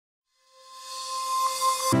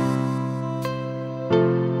Well,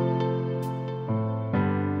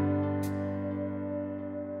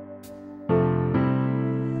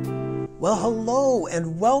 hello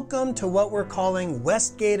and welcome to what we're calling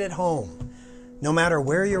Westgate at Home. No matter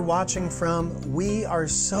where you're watching from, we are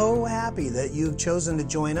so happy that you've chosen to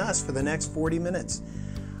join us for the next 40 minutes.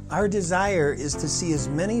 Our desire is to see as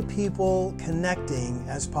many people connecting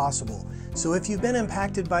as possible. So if you've been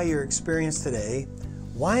impacted by your experience today,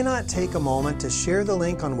 why not take a moment to share the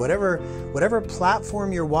link on whatever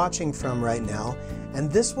platform you're watching from right now,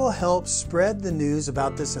 and this will help spread the news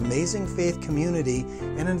about this amazing faith community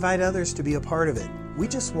and invite others to be a part of it. We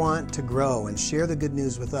just want to grow and share the good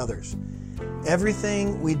news with others.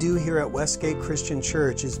 Everything we do here at Westgate Christian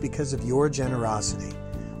Church is because of your generosity.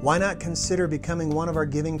 Why not consider becoming one of our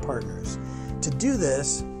giving partners? To do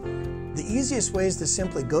this, the easiest way is to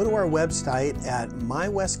simply go to our website at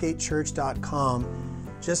mywestgatechurch.com.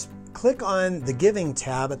 Just click on the Giving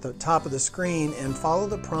tab at the top of the screen and follow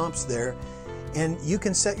the prompts there. And you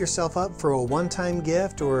can set yourself up for a one-time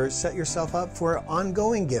gift or set yourself up for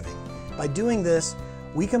ongoing giving. By doing this,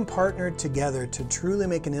 we can partner together to truly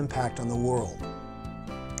make an impact on the world.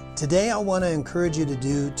 Today, I want to encourage you to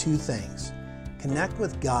do two things: connect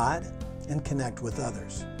with God and connect with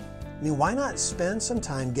others. I mean, why not spend some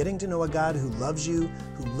time getting to know a God who loves you,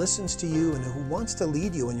 who listens to you, and who wants to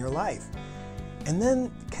lead you in your life? And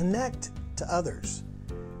then connect to others.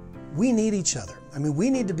 We need each other. I mean, we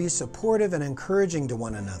need to be supportive and encouraging to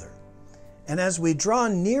one another. And as we draw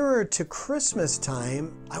nearer to Christmas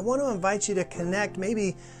time, I want to invite you to connect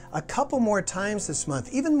maybe a couple more times this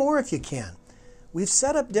month, even more if you can. We've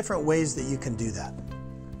set up different ways that you can do that.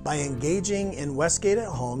 By engaging in Westgate at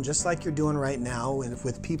Home, just like you're doing right now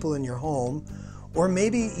with people in your home, or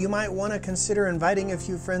maybe you might want to consider inviting a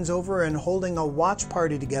few friends over and holding a watch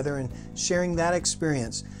party together and sharing that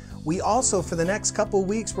experience. We also, for the next couple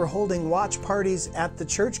weeks, we're holding watch parties at the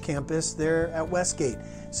church campus there at Westgate.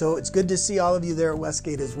 So it's good to see all of you there at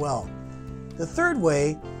Westgate as well. The third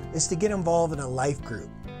way is to get involved in a life group.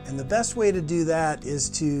 And the best way to do that is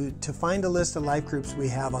to find a list of life groups we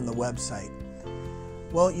have on the website.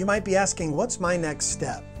 Well, you might be asking, what's my next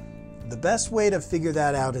step? The best way to figure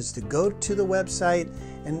that out is to go to the website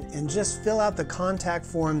and just fill out the contact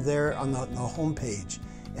form there on the homepage.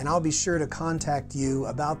 And I'll be sure to contact you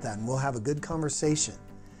about that, and we'll have a good conversation.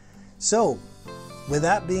 So, with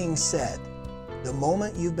that being said, the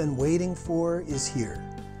moment you've been waiting for is here.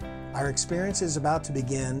 Our experience is about to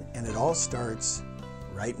begin, and it all starts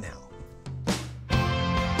right now.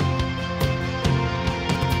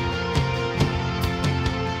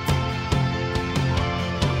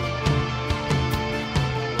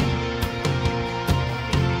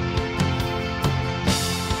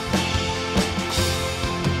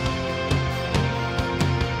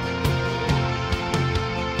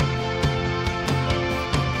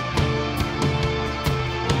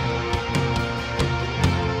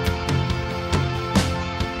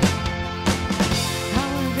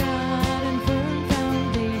 Our God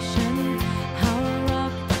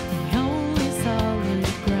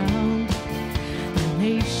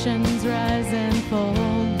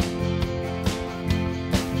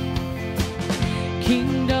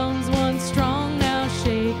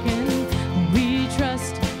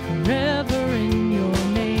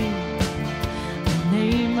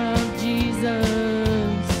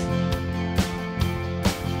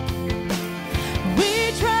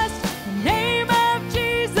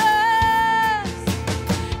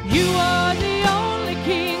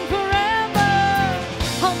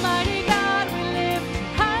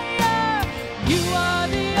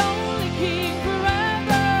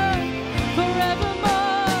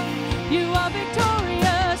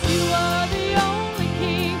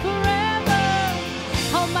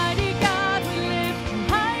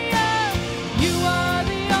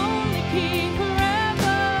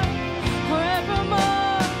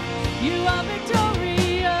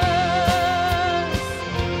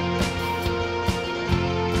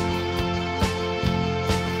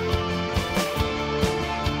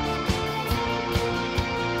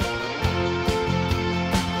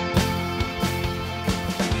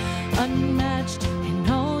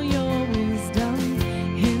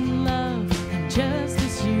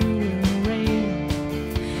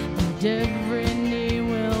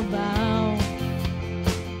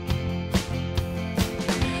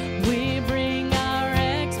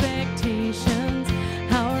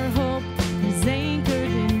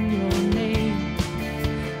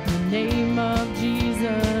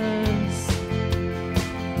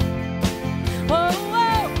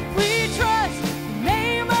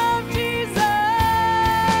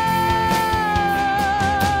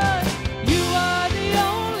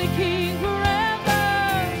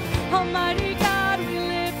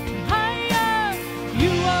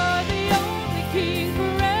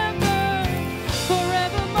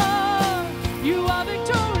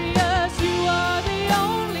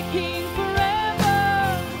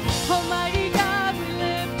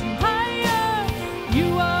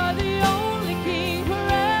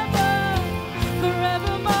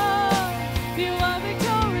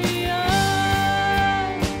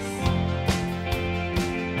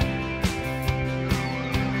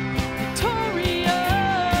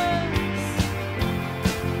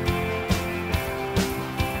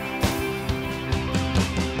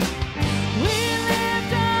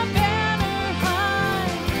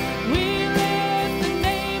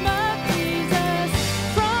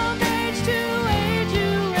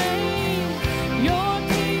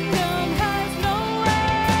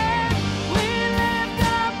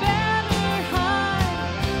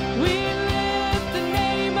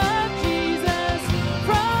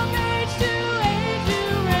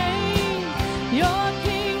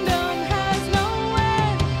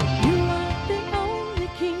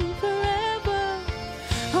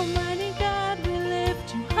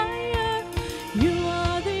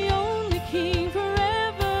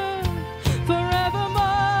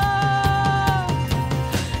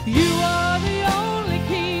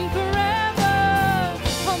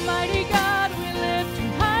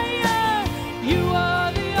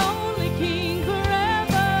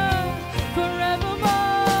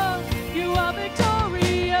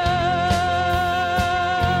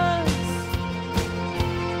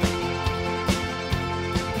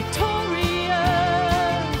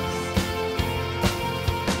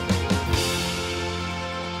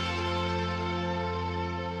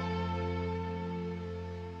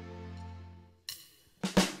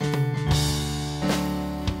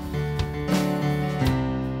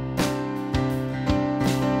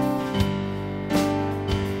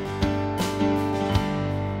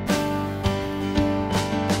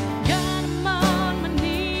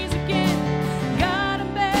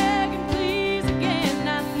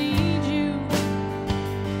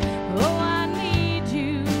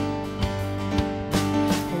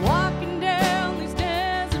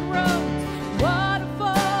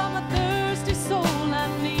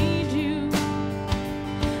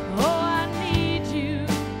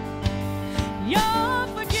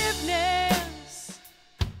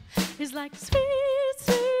like sweet,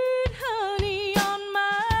 sweet honey on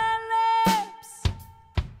my lips,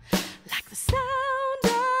 like the sound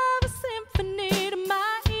of a symphony to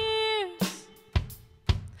my ears,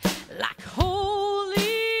 like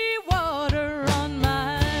holy water on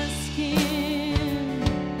my skin.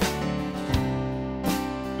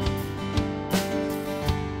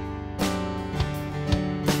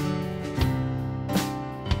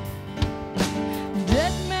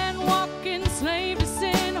 Dead man walking, slave to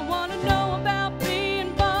sin. I want to know about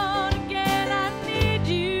being born again. I need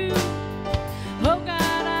you. Oh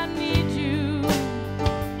God, I need you.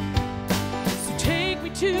 So take me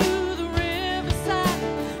to the riverside.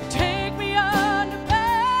 Take me under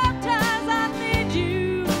baptize. I need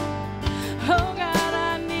you. Oh God,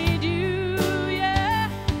 I need you. Yeah.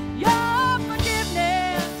 Your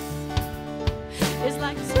forgiveness is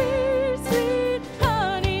like sweet, sweet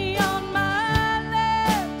honey on my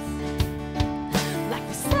lips, like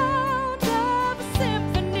the sound of a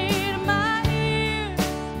symphony to my ears.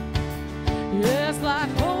 Yes, like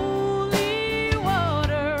holy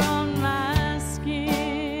water on my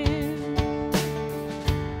skin,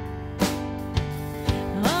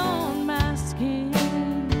 on my skin.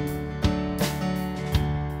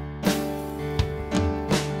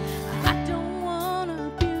 I don't wanna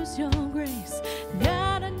abuse your grace.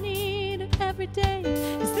 God, I need it every day.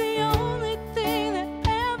 It's the only thing that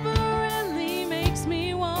ever really makes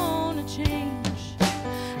me wanna change.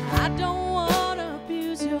 I don't wanna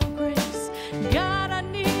abuse your grace. God, I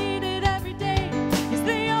need it every day. It's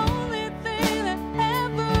the only thing that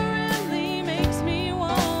ever really makes me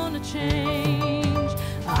wanna change.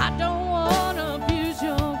 I don't wanna abuse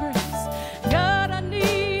your grace. God, I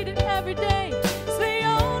need it every day. It's the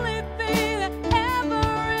only thing that ever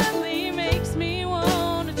really makes me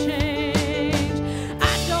wanna change.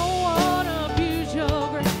 I don't wanna abuse your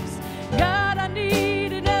grace. God, I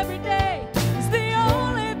need it every day. It's the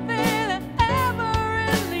only thing that ever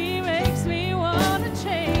really makes me wanna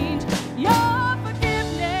change. Your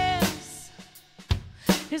forgiveness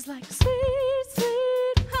is like sweet,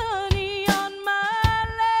 sweet honey on my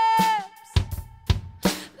lips,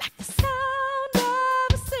 like the sound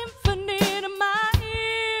of a symphony to my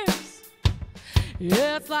ears.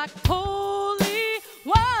 Yeah, it's like holy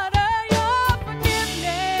water. Your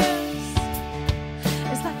forgiveness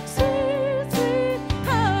is like sweet, sweet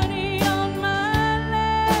honey on my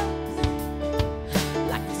lips,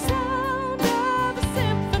 like the sound of a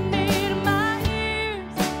symphony to my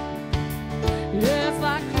ears. Yeah, it's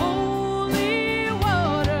like holy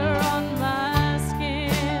water on my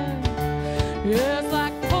skin. Yeah, it's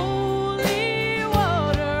like holy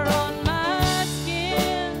water on my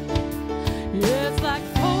skin. Yeah, it's like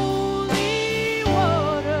holy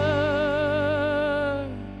water.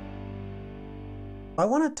 I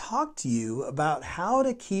want to talk to you about how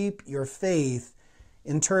to keep your faith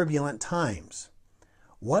in turbulent times.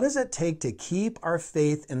 What does it take to keep our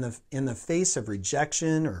faith in the face of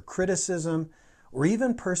rejection or criticism or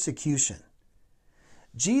even persecution?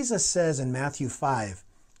 Jesus says in Matthew 5,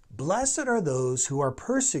 "Blessed are those who are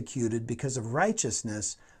persecuted because of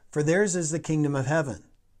righteousness, for theirs is the kingdom of heaven."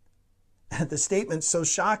 The statement's so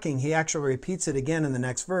shocking, he actually repeats it again in the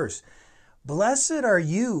next verse. "Blessed are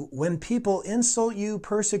you when people insult you,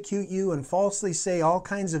 persecute you, and falsely say all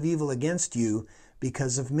kinds of evil against you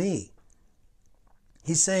because of me."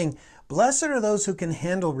 He's saying, blessed are those who can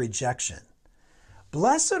handle rejection.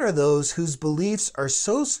 Blessed are those whose beliefs are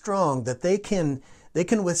so strong that they can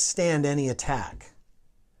withstand any attack.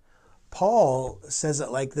 Paul says it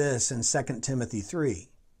like this in 2 Timothy 3.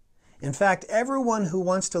 In fact, everyone who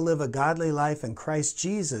wants to live a godly life in Christ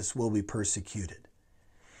Jesus will be persecuted.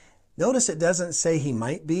 Notice it doesn't say he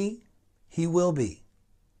might be, he will be.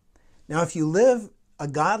 Now, if you live a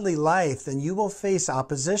godly life, then you will face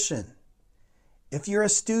opposition. If you're a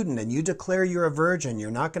student and you declare you're a virgin,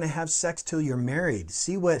 you're not going to have sex till you're married.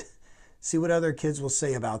 See what other kids will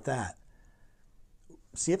say about that.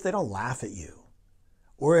 See if they don't laugh at you.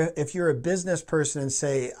 Or if you're a business person and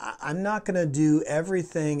say, I'm not going to do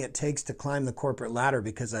everything it takes to climb the corporate ladder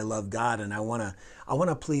because I love God and I want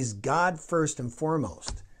to please God first and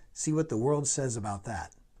foremost. See what the world says about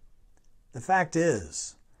that. The fact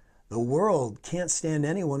is, the world can't stand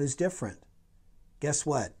anyone who's different. Guess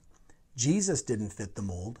what? Jesus didn't fit the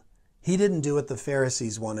mold. He didn't do what the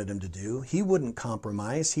Pharisees wanted him to do. He wouldn't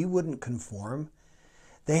compromise. He wouldn't conform.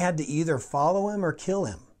 They had to either follow him or kill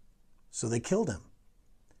him. So they killed him.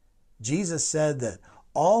 Jesus said that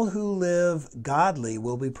all who live godly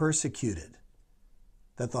will be persecuted,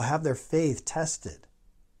 that they'll have their faith tested.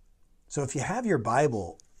 So if you have your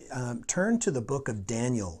Bible, turn to the book of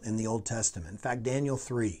Daniel in the Old Testament. In fact, Daniel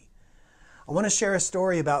 3. I want to share a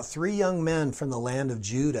story about 3 young men from the land of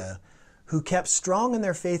Judah who kept strong in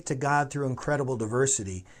their faith to God through incredible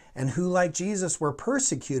diversity, and who, like Jesus, were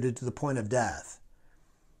persecuted to the point of death.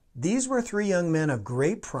 These were 3 young men of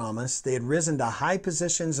great promise. They had risen to high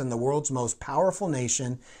positions in the world's most powerful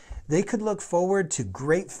nation. They could look forward to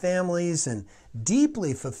great families and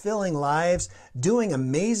deeply fulfilling lives, doing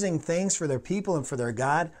amazing things for their people and for their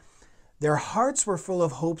God. Their hearts were full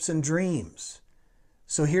of hopes and dreams.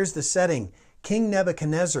 So here's the setting. King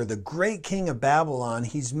Nebuchadnezzar, the great king of Babylon,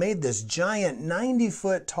 he's made this giant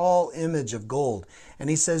 90-foot tall image of gold.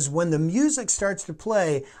 And he says, when the music starts to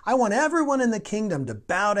play, I want everyone in the kingdom to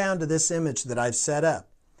bow down to this image that I've set up.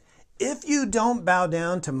 If you don't bow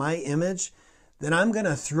down to my image, then I'm going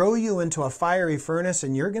to throw you into a fiery furnace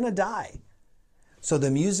and you're going to die. So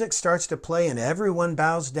the music starts to play and everyone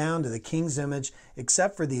bows down to the king's image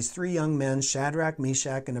except for these 3 young men, Shadrach,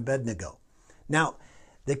 Meshach, and Abednego. Now,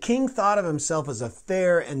 the king thought of himself as a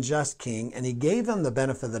fair and just king, and he gave them the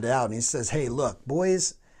benefit of the doubt. And he says, hey, look,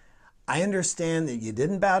 boys, I understand that you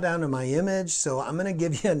didn't bow down to my image, so I'm going to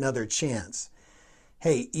give you another chance.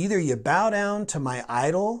 Hey, either you bow down to my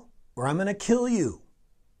idol or I'm going to kill you.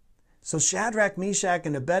 So Shadrach, Meshach,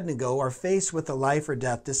 and Abednego are faced with a life or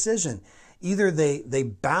death decision. Either they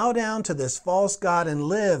bow down to this false god and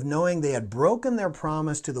live knowing they had broken their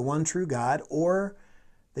promise to the one true God, or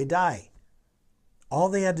they die. All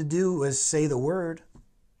they had to do was say the word.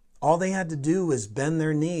 All they had to do was bend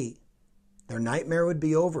their knee. Their nightmare would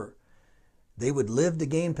be over. They would live to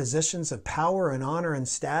gain positions of power and honor and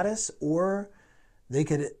status, or they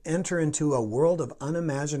could enter into a world of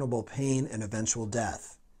unimaginable pain and eventual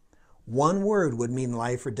death. One word would mean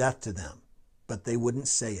life or death to them, but they wouldn't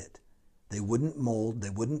say it. They wouldn't mold, they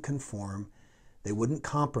wouldn't conform, they wouldn't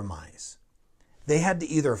compromise. They had to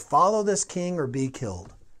either follow this king or be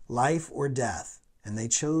killed, life or death. And they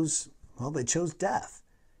chose death.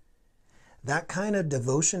 That kind of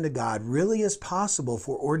devotion to God really is possible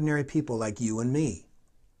for ordinary people like you and me.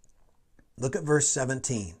 Look at verse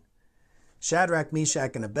 17. Shadrach,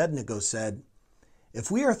 Meshach, and Abednego said,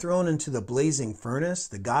 if we are thrown into the blazing furnace,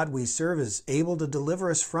 the God we serve is able to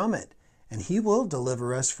deliver us from it, and he will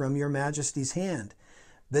deliver us from your majesty's hand.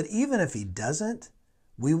 But even if he doesn't,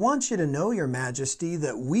 we want you to know, your majesty,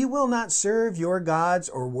 that we will not serve your gods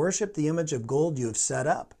or worship the image of gold you have set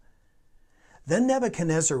up. Then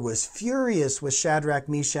Nebuchadnezzar was furious with Shadrach,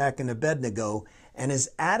 Meshach, and Abednego, and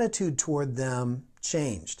his attitude toward them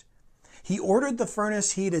changed. He ordered the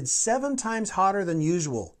furnace heated 7 times hotter than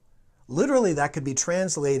usual. Literally, that could be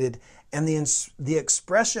translated, and the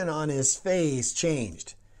expression on his face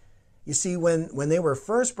changed. You see, when they were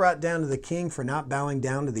first brought down to the king for not bowing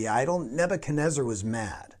down to the idol, Nebuchadnezzar was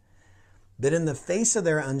mad. But in the face of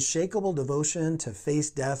their unshakable devotion to face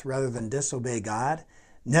death rather than disobey God,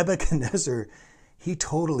 Nebuchadnezzar, he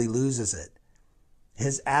totally loses it.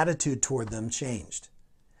 His attitude toward them changed.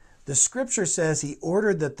 The scripture says he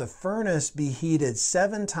ordered that the furnace be heated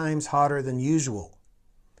 7 times hotter than usual.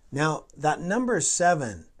 Now, that number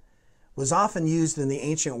 7 was often used in the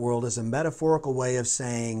ancient world as a metaphorical way of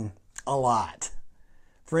saying a lot.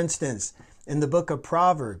 For instance, in the book of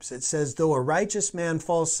Proverbs, it says, though a righteous man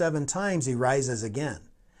falls 7 times, he rises again.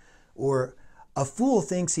 Or, a fool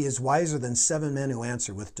thinks he is wiser than 7 men who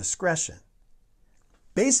answer with discretion.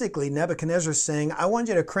 Basically, Nebuchadnezzar is saying, I want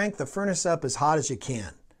you to crank the furnace up as hot as you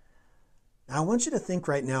can. Now, I want you to think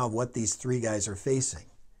right now of what these 3 guys are facing.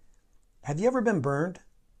 Have you ever been burned?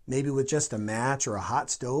 Maybe with just a match or a hot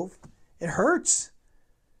stove? It hurts.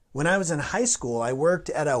 When I was in high school, I worked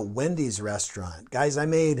at a Wendy's restaurant. Guys, I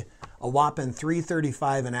made a whopping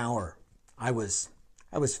 $3.35 an hour. I was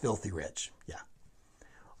filthy rich. Yeah.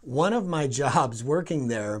 One of my jobs working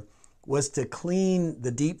there was to clean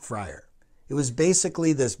the deep fryer. It was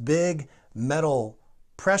basically this big metal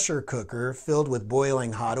pressure cooker filled with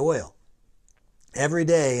boiling hot oil. Every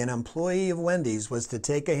day, an employee of Wendy's was to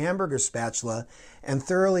take a hamburger spatula and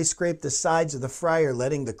thoroughly scrape the sides of the fryer,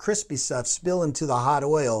 letting the crispy stuff spill into the hot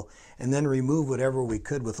oil, and then remove whatever we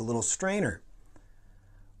could with a little strainer.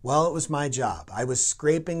 Well, it was my job. I was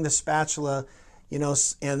scraping the spatula,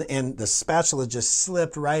 and the spatula just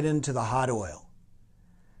slipped right into the hot oil.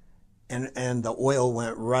 And the oil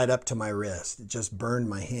went right up to my wrist. It just burned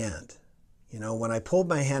my hand. When I pulled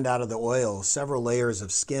my hand out of the oil, several layers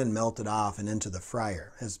of skin melted off and into the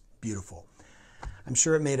fryer. It was beautiful. I'm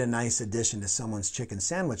sure it made a nice addition to someone's chicken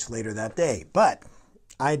sandwich later that day, but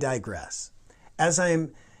I digress. As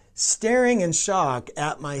I'm staring in shock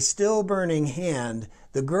at my still burning hand,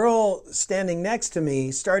 the girl standing next to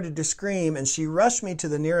me started to scream, and she rushed me to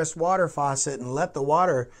the nearest water faucet and let the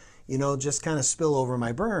water, just kind of spill over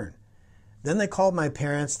my burn. Then they called my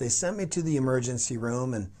parents, they sent me to the emergency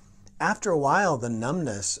room, and after a while the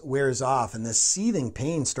numbness wears off and the seething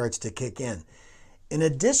pain starts to kick in. In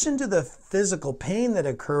addition to the physical pain that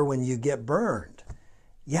occurs when you get burned,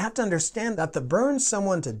 you have to understand that to burn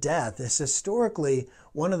someone to death is historically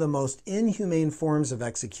one of the most inhumane forms of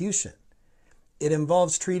execution. It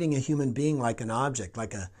involves treating a human being like an object,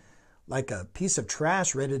 like a piece of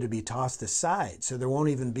trash ready to be tossed aside, so there won't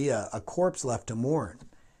even be a corpse left to mourn.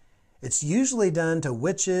 It's usually done to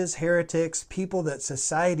witches, heretics, people that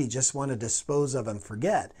society just want to dispose of and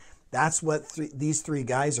forget. That's what these three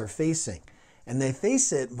guys are facing. And they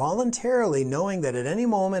face it voluntarily, knowing that at any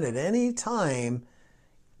moment, at any time,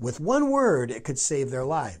 with one word, it could save their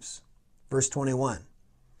lives. Verse 21.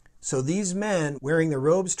 So these men, wearing their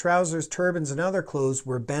robes, trousers, turbans, and other clothes,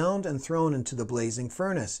 were bound and thrown into the blazing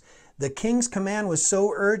furnace. The king's command was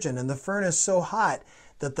so urgent and the furnace so hot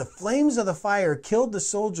that the flames of the fire killed the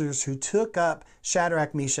soldiers who took up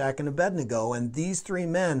Shadrach, Meshach, and Abednego, and these three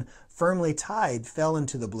men, firmly tied, fell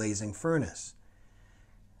into the blazing furnace.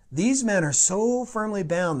 These men are so firmly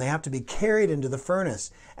bound, they have to be carried into the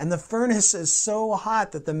furnace. And the furnace is so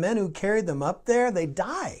hot that the men who carried them up there, they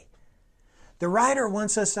die. The writer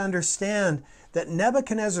wants us to understand that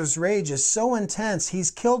Nebuchadnezzar's rage is so intense,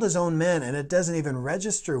 he's killed his own men, and it doesn't even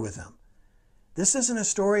register with him. This isn't a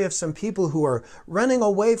story of some people who are running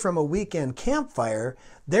away from a weekend campfire.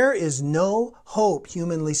 There is no hope,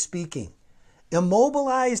 humanly speaking.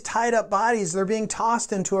 Immobilized, tied up bodies, they're being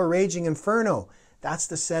tossed into a raging inferno. That's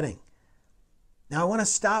the setting. Now I want to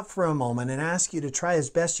stop for a moment and ask you to try as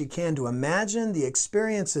best you can to imagine the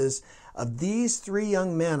experiences of these three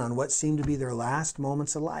young men on what seem to be their last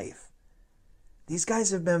moments of life. These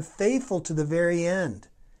guys have been faithful to the very end.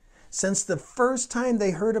 Since the first time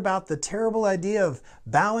they heard about the terrible idea of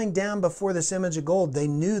bowing down before this image of gold, they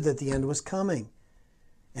knew that the end was coming.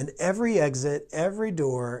 And every exit, every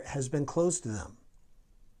door has been closed to them.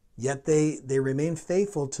 Yet they remain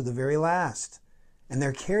faithful to the very last. And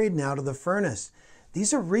they're carried now to the furnace.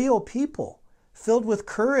 These are real people, filled with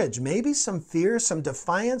courage, maybe some fear, some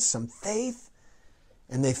defiance, some faith.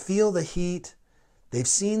 And they feel the heat. They've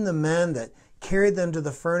seen the men that carried them to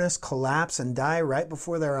the furnace collapse and die right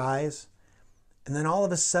before their eyes. And then all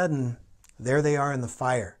of a sudden, there they are in the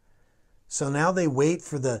fire. So now they wait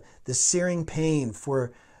for the searing pain,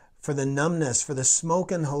 for the numbness, for the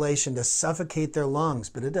smoke inhalation to suffocate their lungs,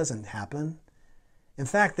 but it doesn't happen. In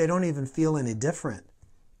fact, they don't even feel any different.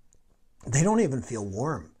 They don't even feel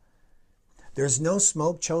warm. There's no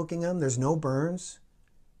smoke choking them. There's no burns.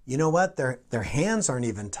 You know what? Their hands aren't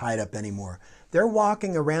even tied up anymore. They're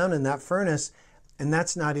walking around in that furnace, and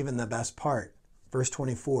that's not even the best part. Verse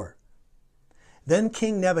 24. Then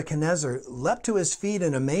King Nebuchadnezzar leapt to his feet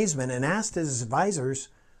in amazement and asked his advisors,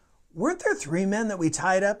 "Weren't there three men that we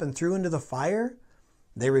tied up and threw into the fire?"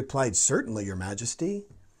 They replied, "Certainly, Your Majesty."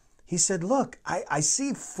 He said, "Look, I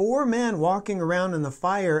see four men walking around in the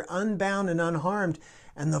fire, unbound and unharmed,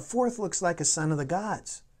 and the fourth looks like a son of the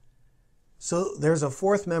gods." So there's a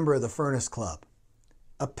fourth member of the furnace club.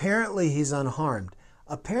 Apparently he's unharmed.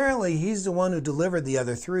 Apparently he's the one who delivered the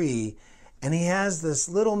other three, and he has this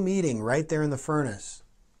little meeting right there in the furnace.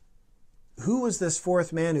 Who was this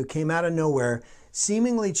fourth man who came out of nowhere,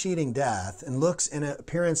 seemingly cheating death, and looks in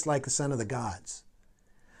appearance like the son of the gods?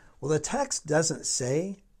 Well, the text doesn't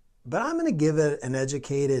say, but I'm going to give it an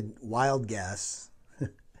educated, wild guess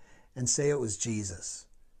and say it was Jesus.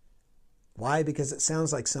 Why? Because it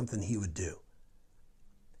sounds like something he would do.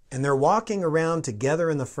 And they're walking around together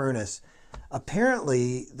in the furnace.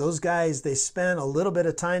 Apparently, those guys, they spent a little bit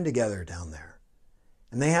of time together down there.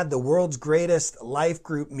 And they had the world's greatest life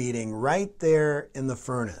group meeting right there in the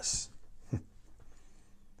furnace.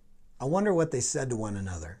 I wonder what they said to one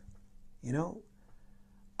another. You know,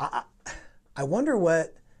 I wonder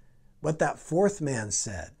what that fourth man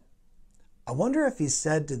said. I wonder if he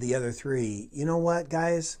said to the other three, "You know what,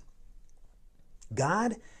 guys?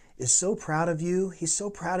 God is so proud of you. He's so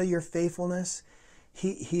proud of your faithfulness.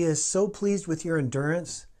 He is so pleased with your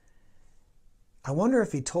endurance." I wonder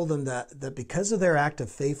if he told them that because of their act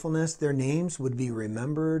of faithfulness, their names would be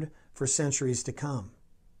remembered for centuries to come.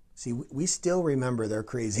 See, we still remember their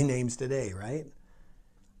crazy names today, right?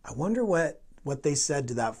 I wonder what they said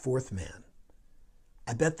to that fourth man.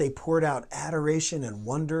 I bet they poured out adoration and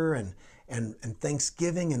wonder and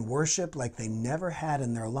thanksgiving and worship like they never had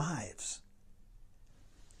in their lives.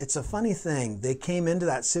 It's a funny thing. They came into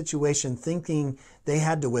that situation thinking they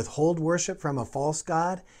had to withhold worship from a false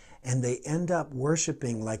god, and they end up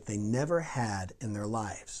worshiping like they never had in their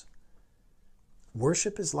lives.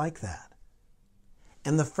 Worship is like that.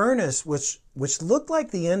 And the furnace, which which looked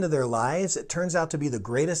like the end of their lives, it turns out to be the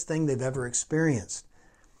greatest thing they've ever experienced.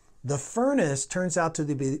 The furnace turns out to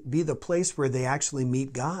be the place where they actually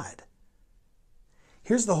meet God.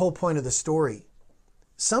 Here's the whole point of the story.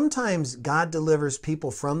 Sometimes God delivers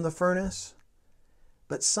people from the furnace,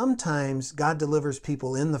 but sometimes God delivers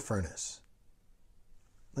people in the furnace.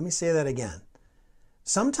 Let me say that again.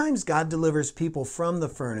 Sometimes God delivers people from the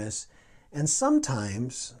furnace, and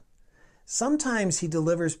sometimes He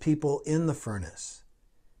delivers people in the furnace.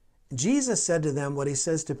 Jesus said to them what He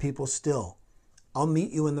says to people still. I'll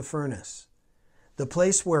meet you in the furnace. The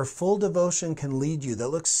place where full devotion can lead you, that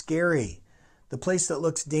looks scary. The place that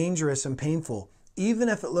looks dangerous and painful. Even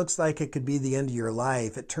if it looks like it could be the end of your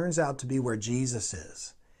life, it turns out to be where Jesus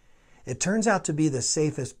is. It turns out to be the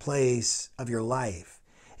safest place of your life.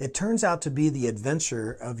 It turns out to be the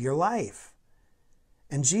adventure of your life.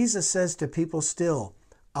 And Jesus says to people still,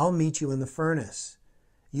 I'll meet you in the furnace.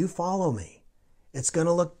 You follow me. It's going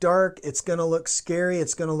to look dark. It's going to look scary.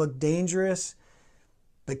 It's going to look dangerous.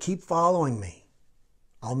 But keep following me.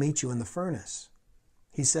 I'll meet you in the furnace.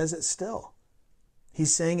 He says it still.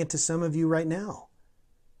 He's saying it to some of you right now.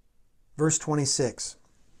 Verse 26.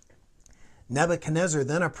 Nebuchadnezzar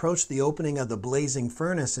then approached the opening of the blazing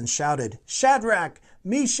furnace and shouted, Shadrach,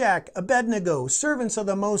 Meshach, Abednego, servants of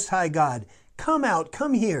the Most High God, come out,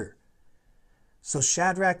 come here. So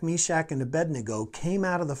Shadrach, Meshach, and Abednego came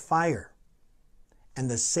out of the fire. And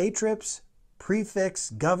the satraps,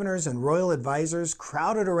 prefects, governors, and royal advisors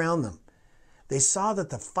crowded around them. They saw that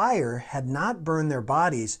the fire had not burned their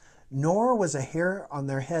bodies, nor was a hair on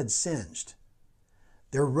their heads singed.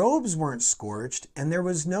 Their robes weren't scorched, and there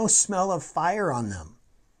was no smell of fire on them.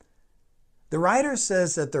 The writer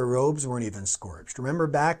says that their robes weren't even scorched. Remember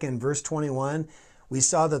back in verse 21, we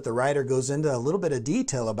saw that the writer goes into a little bit of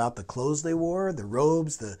detail about the clothes they wore, the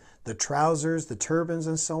robes, the trousers, the turbans,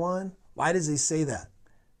 and so on. Why does he say that?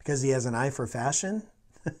 Because he has an eye for fashion?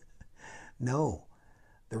 No.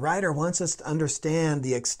 The writer wants us to understand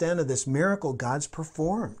the extent of this miracle God's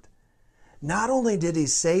performed. Not only did he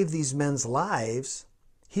save these men's lives,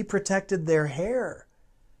 he protected their hair.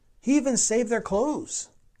 He even saved their clothes.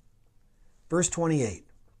 Verse 28.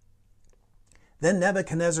 Then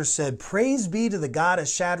Nebuchadnezzar said, Praise be to the God of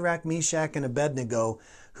Shadrach, Meshach, and Abednego,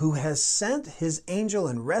 who has sent his angel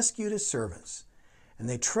and rescued his servants. And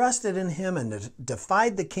they trusted in him and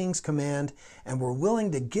defied the king's command and were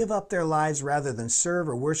willing to give up their lives rather than serve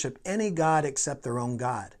or worship any god except their own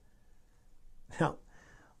God. Now,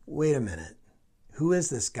 wait a minute. Who is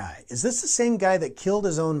this guy? Is this the same guy that killed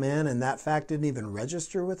his own man and that fact didn't even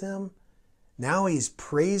register with him? Now he's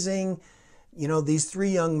praising, these three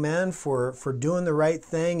young men for doing the right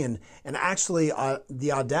thing and actually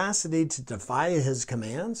the audacity to defy his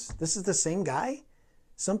commands? This is the same guy?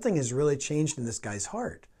 Something has really changed in this guy's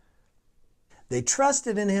heart. They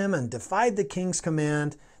trusted in him and defied the king's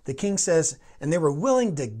command. The king says, and they were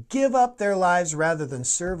willing to give up their lives rather than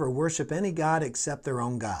serve or worship any god except their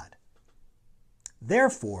own God.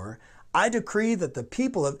 Therefore, I decree that the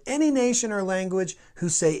people of any nation or language who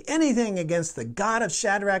say anything against the God of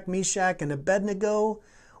Shadrach, Meshach, and Abednego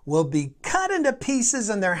will be cut into pieces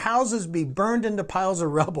and their houses be burned into piles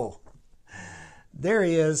of rubble. There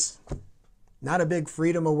he is. Not a big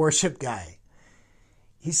freedom of worship guy.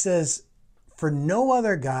 He says, for no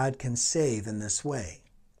other God can save in this way.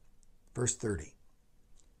 Verse 30.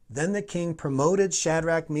 Then the king promoted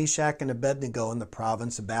Shadrach, Meshach, and Abednego in the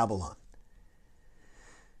province of Babylon.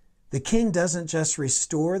 The king doesn't just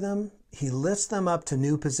restore them, he lifts them up to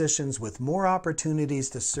new positions with more opportunities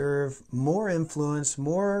to serve, more influence,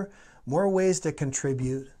 more ways to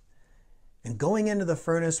contribute. And going into the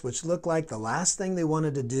furnace, which looked like the last thing they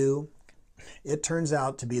wanted to do, it turns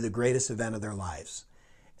out to be the greatest event of their lives.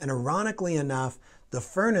 And ironically enough, the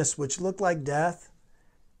furnace, which looked like death,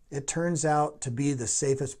 it turns out to be the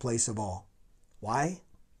safest place of all. Why?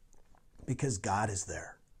 Because God is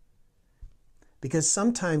there. Because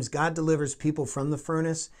sometimes God delivers people from the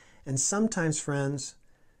furnace, and sometimes, friends,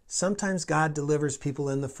 sometimes God delivers people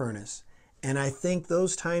in the furnace. And I think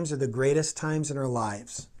those times are the greatest times in our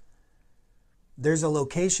lives. There's a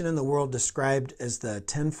location in the world described as the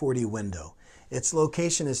 1040 window. Its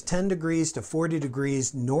location is 10 degrees to 40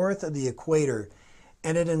 degrees north of the equator,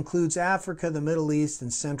 and it includes Africa, the Middle East,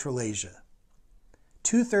 and Central Asia.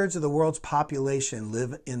 2/3 of the world's population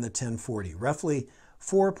live in the 1040, roughly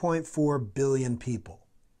 4.4 billion people.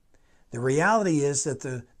 The reality is that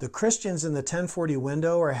the Christians in the 1040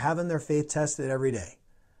 window are having their faith tested every day.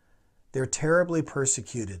 They're terribly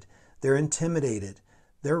persecuted. They're intimidated.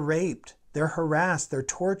 They're raped. They're harassed. They're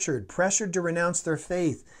tortured, pressured to renounce their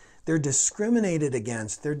faith. They're discriminated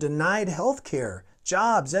against. They're denied health care.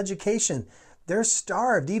 jobs, education. They're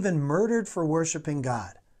starved, even murdered for worshiping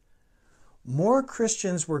God. More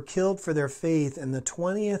Christians were killed for their faith in the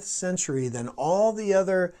 20th century than all the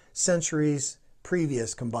other centuries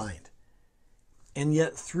previous combined. And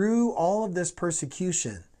yet through all of this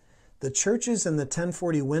persecution, the churches in the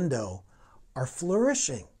 1040 window are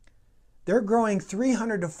flourishing. They're growing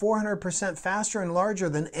 300 to 400% faster and larger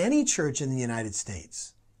than any church in the United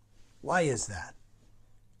States. Why is that?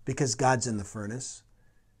 Because God's in the furnace.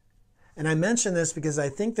 And I mention this because I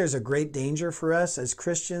think there's a great danger for us as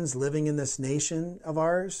Christians living in this nation of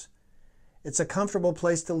ours. It's a comfortable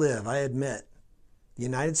place to live, I admit. The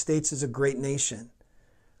United States is a great nation.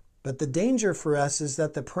 But the danger for us is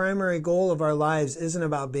that the primary goal of our lives isn't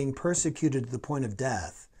about being persecuted to the point of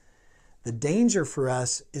death. The danger for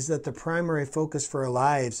us is that the primary focus for our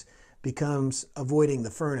lives becomes avoiding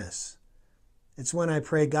the furnace. It's when I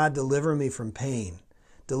pray, God, deliver me from pain.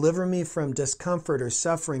 Deliver me from discomfort or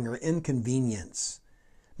suffering or inconvenience.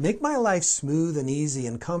 Make my life smooth and easy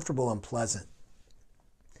and comfortable and pleasant.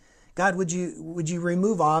 God, would you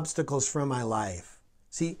remove obstacles from my life?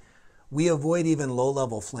 See, we avoid even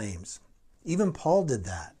low-level flames. Even Paul did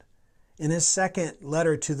that. In his second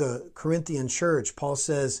letter to the Corinthian church, Paul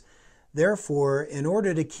says, therefore, in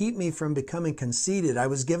order to keep me from becoming conceited, I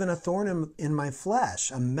was given a thorn in my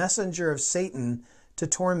flesh, a messenger of Satan to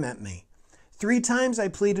torment me. 3 times I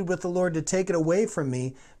pleaded with the Lord to take it away from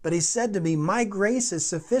me, but he said to me, my grace is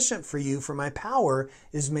sufficient for you, for my power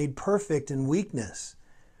is made perfect in weakness.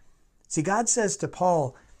 See, God says to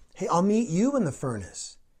Paul, hey, I'll meet you in the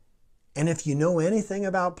furnace. And if you know anything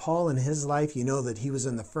about Paul and his life, you know that he was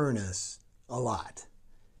in the furnace a lot.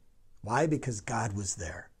 Why? Because God was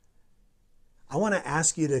there. I want to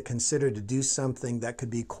ask you to consider to do something that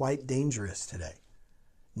could be quite dangerous today.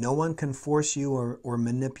 No one can force you or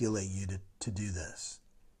manipulate you to do this.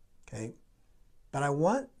 Okay? But I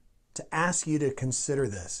want to ask you to consider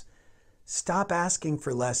this. Stop asking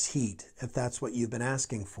for less heat if that's what you've been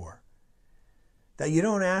asking for. That you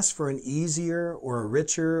don't ask for an easier or a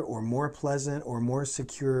richer or more pleasant or more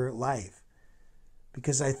secure life.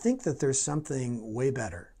 Because I think that there's something way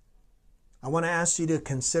better. I want to ask you to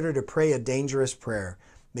consider to pray a dangerous prayer.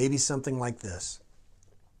 Maybe something like this.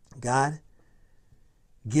 God,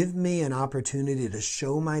 give me an opportunity to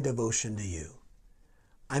show my devotion to you.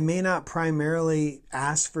 I may not primarily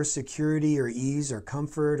ask for security or ease or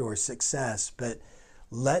comfort or success, but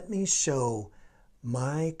let me show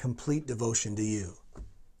my complete devotion to you.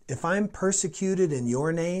 If I'm persecuted in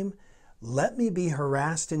your name, let me be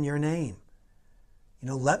harassed in your name.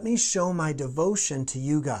 Let me show my devotion to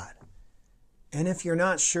you, God. And if you're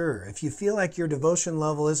not sure, if you feel like your devotion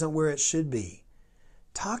level isn't where it should be,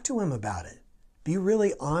 talk to him about it. Be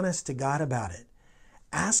really honest to God about it.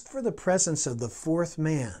 Ask for the presence of the fourth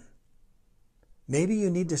man. Maybe you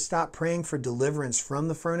need to stop praying for deliverance from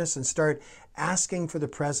the furnace and start asking for the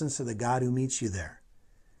presence of the God who meets you there.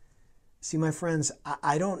 See, my friends,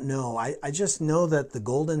 I don't know. I just know that the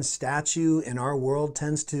golden statue in our world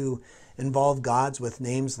tends to involve gods with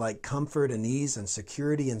names like comfort and ease and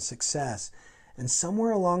security and success. And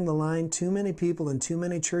somewhere along the line, too many people in too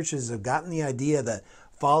many churches have gotten the idea that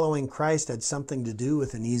following Christ had something to do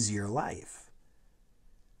with an easier life.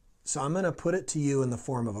 So I'm going to put it to you in the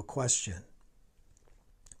form of a question.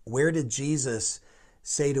 Where did Jesus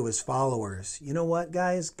say to his followers, you know what,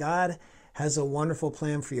 guys? God has a wonderful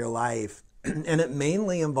plan for your life, and it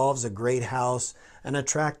mainly involves a great house, an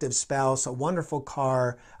attractive spouse, a wonderful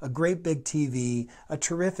car, a great big TV, a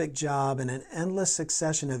terrific job, and an endless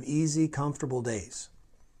succession of easy, comfortable days.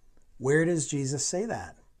 Where does Jesus say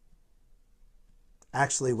that?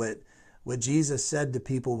 Actually, what Jesus said to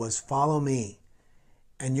people was, follow me.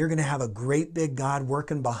 And you're going to have a great big God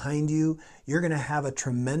working behind you. You're going to have a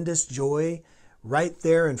tremendous joy right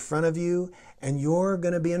there in front of you. And you're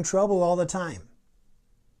going to be in trouble all the time.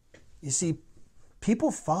 You see,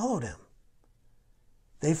 people followed him.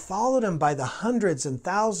 They followed him by the hundreds and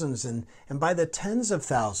thousands and by the tens of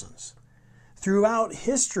thousands. Throughout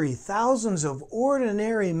history, thousands of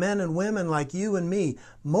ordinary men and women like you and me,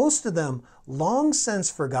 most of them long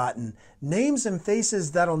since forgotten, names and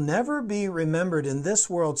faces that'll never be remembered in this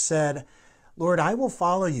world, said, Lord, I will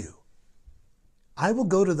follow you. I will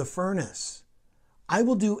go to the furnace. I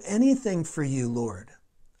will do anything for you, Lord.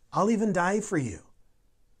 I'll even die for you.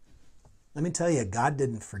 Let me tell you, God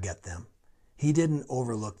didn't forget them. He didn't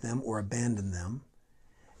overlook them or abandon them.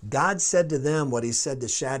 God said to them what he said to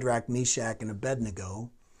Shadrach, Meshach, and Abednego,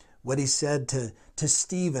 what he said to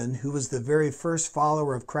Stephen, who was the very first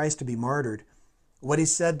follower of Christ to be martyred, what he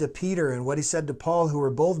said to Peter and what he said to Paul, who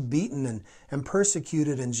were both beaten and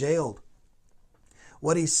persecuted and jailed,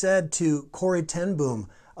 what he said to Corrie ten Boom,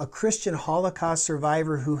 a Christian Holocaust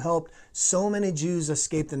survivor who helped so many Jews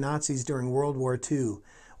escape the Nazis during World War II,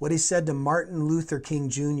 what he said to Martin Luther King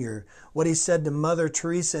Jr., what he said to Mother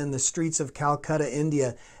Teresa in the streets of Calcutta,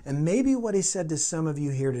 India, and maybe what he said to some of you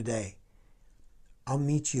here today. I'll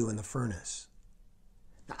meet you in the furnace.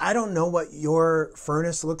 Now, I don't know what your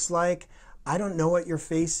furnace looks like. I don't know what you're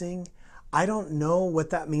facing. I don't know what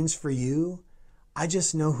that means for you. I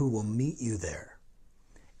just know who will meet you there.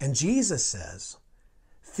 And Jesus says,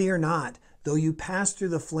 fear not, though you pass through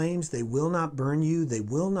the flames, they will not burn you, they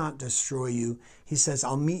will not destroy you. He says,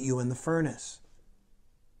 I'll meet you in the furnace.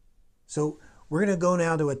 So we're going to go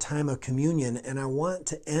now to a time of communion, and I want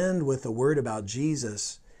to end with a word about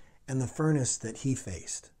Jesus and the furnace that he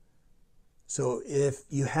faced. So if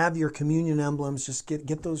you have your communion emblems, just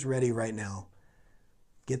get those ready right now.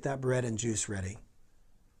 Get that bread and juice ready.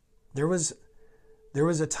 There was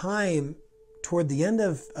a time toward the end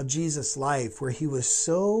of Jesus' life where he was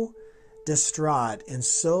so distraught and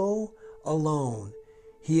so alone,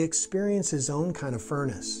 he experienced his own kind of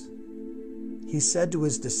furnace. He said to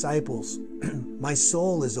his disciples, my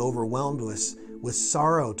soul is overwhelmed with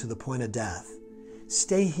sorrow to the point of death.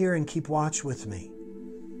 Stay here and keep watch with me.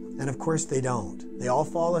 And of course they don't. They all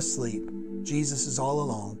fall asleep. Jesus is all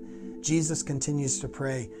alone. Jesus continues to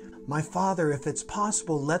pray, my Father, if it's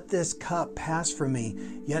possible, let this cup pass from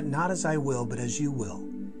me, yet not as I will, but as you will.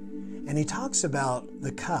 And he talks about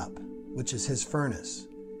the cup, which is his furnace.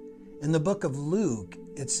 In the book of Luke,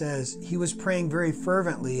 it says, he was praying very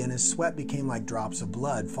fervently and his sweat became like drops of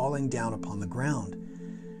blood falling down upon the ground.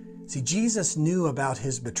 See, Jesus knew about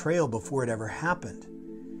his betrayal before it ever happened.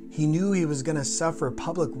 He knew he was going to suffer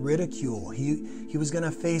public ridicule. He was going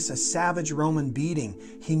to face a savage Roman beating.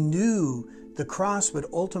 He knew the cross would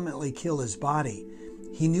ultimately kill his body.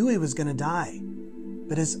 He knew he was going to die.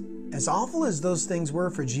 But as awful as those things were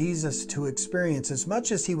for Jesus to experience, as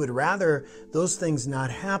much as he would rather those things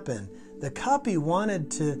not happen, the cup he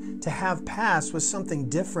wanted to have pass was something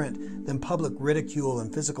different than public ridicule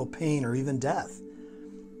and physical pain or even death.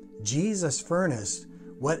 Jesus' furnace,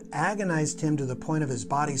 what agonized him to the point of his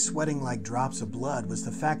body sweating like drops of blood, was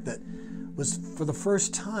the fact that was for the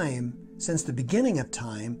first time since the beginning of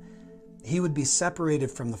time, he would be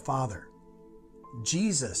separated from the Father.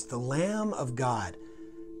 Jesus, the Lamb of God,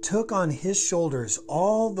 took on his shoulders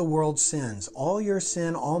all the world's sins, all your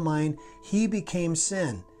sin, all mine. He became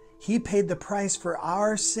sin. He paid the price for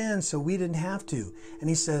our sin so we didn't have to. And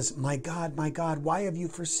he says, my God, why have you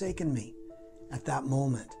forsaken me? At that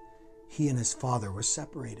moment, he and his Father were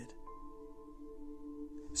separated.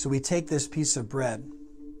 So we take this piece of bread,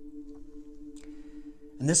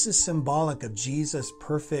 and this is symbolic of Jesus'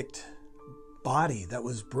 perfect body that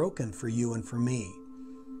was broken for you and for me.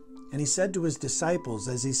 And he said to his disciples,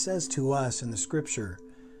 as he says to us in the scripture,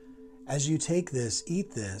 as you take this,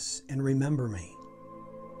 eat this, and remember me.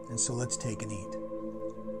 And so let's take and eat.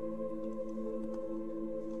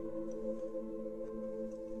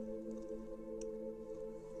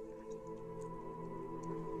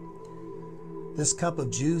 This cup of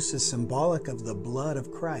juice is symbolic of the blood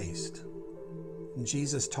of Christ. And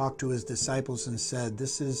Jesus talked to his disciples and said,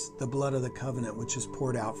 this is the blood of the covenant which is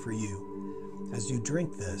poured out for you. As you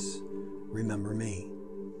drink this, remember me.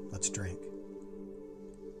 Let's drink.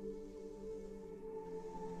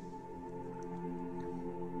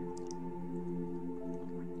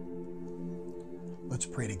 Let's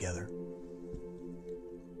pray together.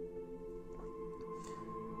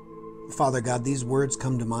 Father God, these words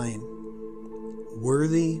come to mind.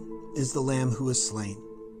 Worthy is the Lamb who was slain.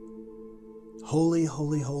 Holy,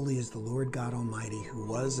 holy, holy is the Lord God Almighty, who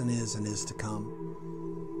was and is to come.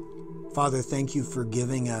 Father, thank you for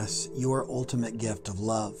giving us your ultimate gift of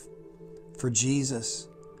love, for Jesus.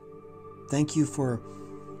 Thank you for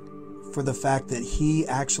the fact that he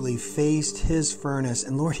actually faced his furnace.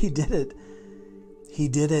 And Lord, he did it. He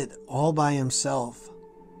did it all by himself.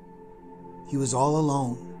 He was all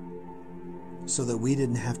alone so that we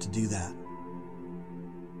didn't have to do that.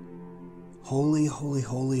 Holy, holy,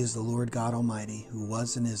 holy is the Lord God Almighty, who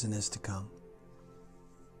was and is to come.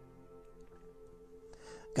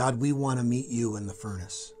 God, we want to meet you in the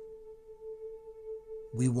furnace.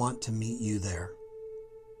 We want to meet you there.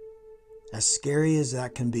 As scary as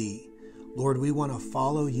that can be, Lord, we want to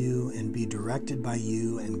follow you and be directed by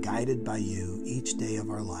you and guided by you each day of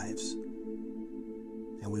our lives.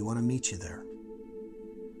 And we want to meet you there.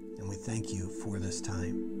 And we thank you for this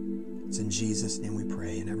time. It's in Jesus' name we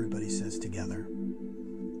pray. And everybody says together,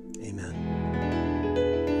 amen.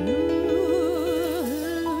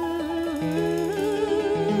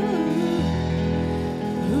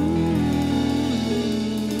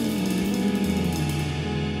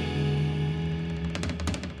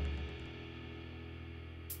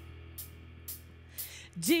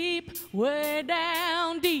 deep,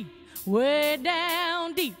 way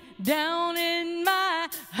down deep, down in my